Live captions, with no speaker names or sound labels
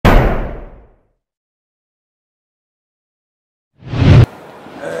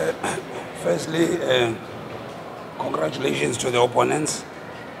Firstly, congratulations to the opponents.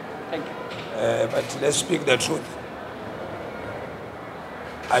 Thank you. But let's speak the truth.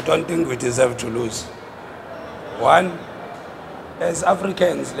 I don't think we deserve to lose. One, as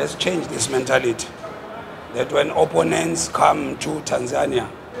Africans, let's change this mentality. That when opponents come to Tanzania,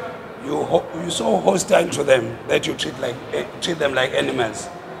 you're so hostile to them that you treat them like animals.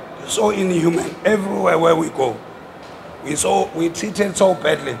 You're so inhuman everywhere where we go. We treated so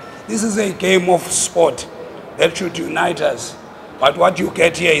badly. This is a game of sport that should unite us. But what you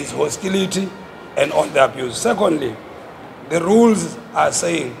get here is hostility and all the abuse. Secondly, the rules are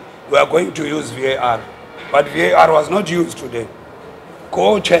saying we are going to use VAR. But VAR was not used today.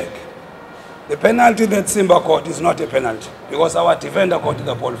 Go check. The penalty that Simba caught is not a penalty because our defender caught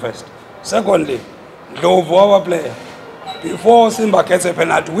the ball first. Secondly, Ndlovu, our player, before Simba gets a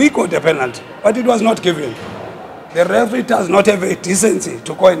penalty, we got a penalty, but it was not given. The referee does not have a decency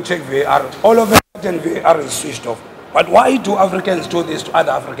to go and check VAR. All of a sudden, VAR is switched off. But why do Africans do this to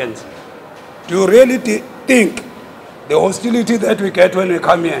other Africans? Do you really think the hostility that we get when we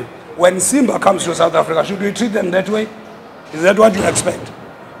come here, when Simba comes to South Africa, should we treat them that way? Is that what you expect?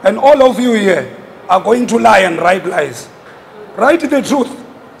 And all of you here are going to lie and write lies. Write the truth.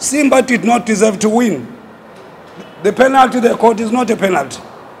 Simba did not deserve to win. The penalty they caught is not a penalty.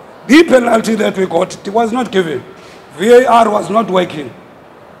 The penalty that we got was not given. VAR was not working.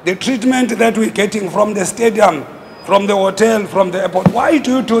 The treatment that we're getting from the stadium, from the hotel, from the airport, why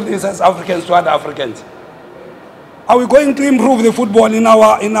do you do this as Africans to other Africans? Are we going to improve the football in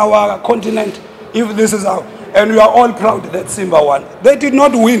our continent if this is how? And we are all proud that Simba won. They did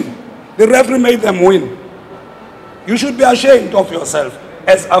not win. The referee made them win. You should be ashamed of yourself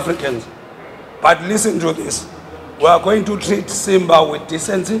as Africans. But listen to this. We are going to treat Simba with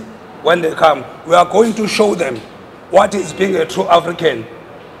decency when they come. We are going to show them what is being a true African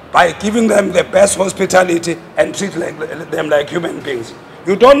by giving them the best hospitality and treat them like human beings.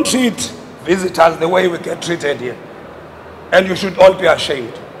 You don't treat visitors the way we get treated here. And you should all be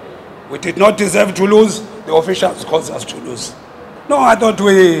ashamed. We did not deserve to lose. The officials caused us to lose. No, I thought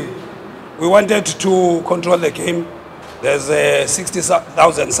we wanted to control the game. There's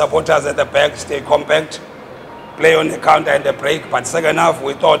 60,000 supporters at the back, stay compact, play on the counter and the break. But second half,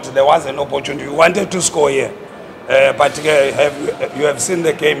 we thought there was an opportunity. We wanted to score here. But you have seen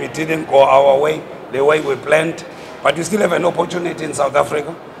the game. It didn't go our way, the way we planned. But we still have an opportunity in South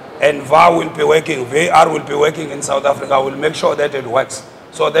Africa. And VAR will be working, VAR will be working in South Africa. We'll make sure that it works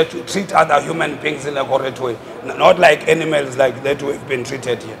so that we treat other human beings in a correct way. Not like animals like that we've been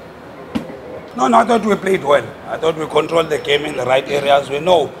treated here. No, I thought we played well. I thought we controlled the game in the right areas. We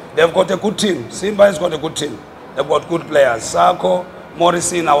know they've got a good team. Simba has got a good team. They've got good players. Sako,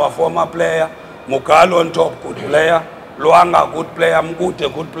 Morrison, our former player. Mukalo on top, good player. Luanga, good player.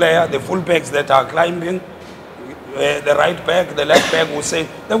 Mkute, good player. The fullbacks that are climbing. The right back, the left back will say,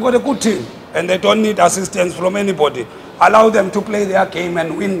 they've got a good team. And they don't need assistance from anybody. Allow them to play their game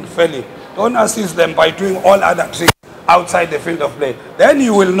and win fairly. Don't assist them by doing all other tricks outside the field of play. Then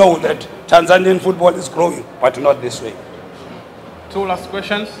you will know that Tanzanian football is growing, but not this way. Two last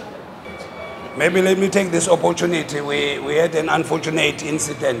questions. Maybe let me take this opportunity. We had an unfortunate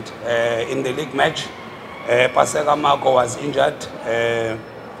incident in the league match. Paseka Marco was injured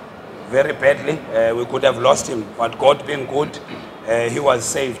very badly. We could have lost him, but God being good, he was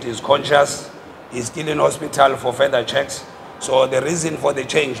saved. He's conscious. He's still in hospital for further checks. So the reason for the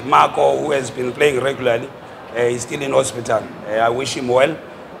change, Marco, who has been playing regularly, is still in hospital. I wish him well.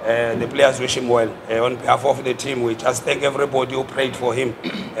 The players wish him well. On behalf of the team, we just thank everybody who prayed for him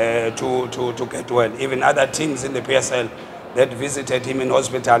to get well. Even other teams in the PSL that visited him in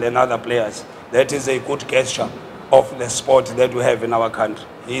hospital and other players. That is a good gesture of the sport that we have in our country.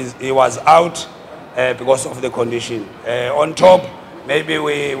 He was out because of the condition. On top, maybe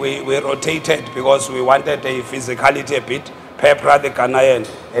we rotated because we wanted a physicality a bit. Pepra, the Ghanaian,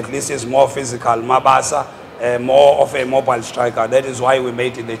 at least is more physical. Mabasa, more of a mobile striker. That is why we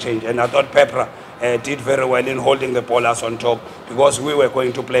made the change. And I thought Pepra did very well in holding the ball us on top because we were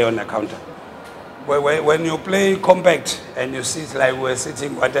going to play on the counter. When you play compact and you sit like we were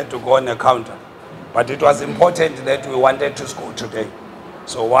sitting, wanted to go on the counter. But it was important that we wanted to score today.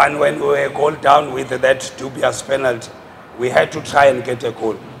 So when we were goal down with that dubious penalty, we had to try and get a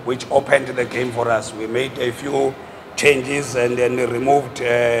goal, which opened the game for us. We made a few changes and then removed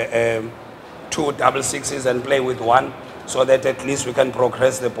 2 double sixes and play with 1 so that at least we can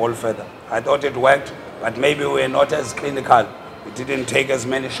progress the ball further. I thought it worked, but maybe we were not as clinical. We didn't take as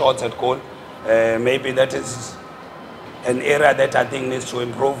many shots at goal. Maybe that is an area that I think needs to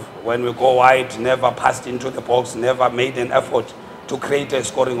improve. When we go wide, never passed into the box, never made an effort to create a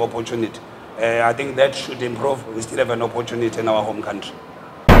scoring opportunity. I think that should improve. We still have an opportunity in our home country.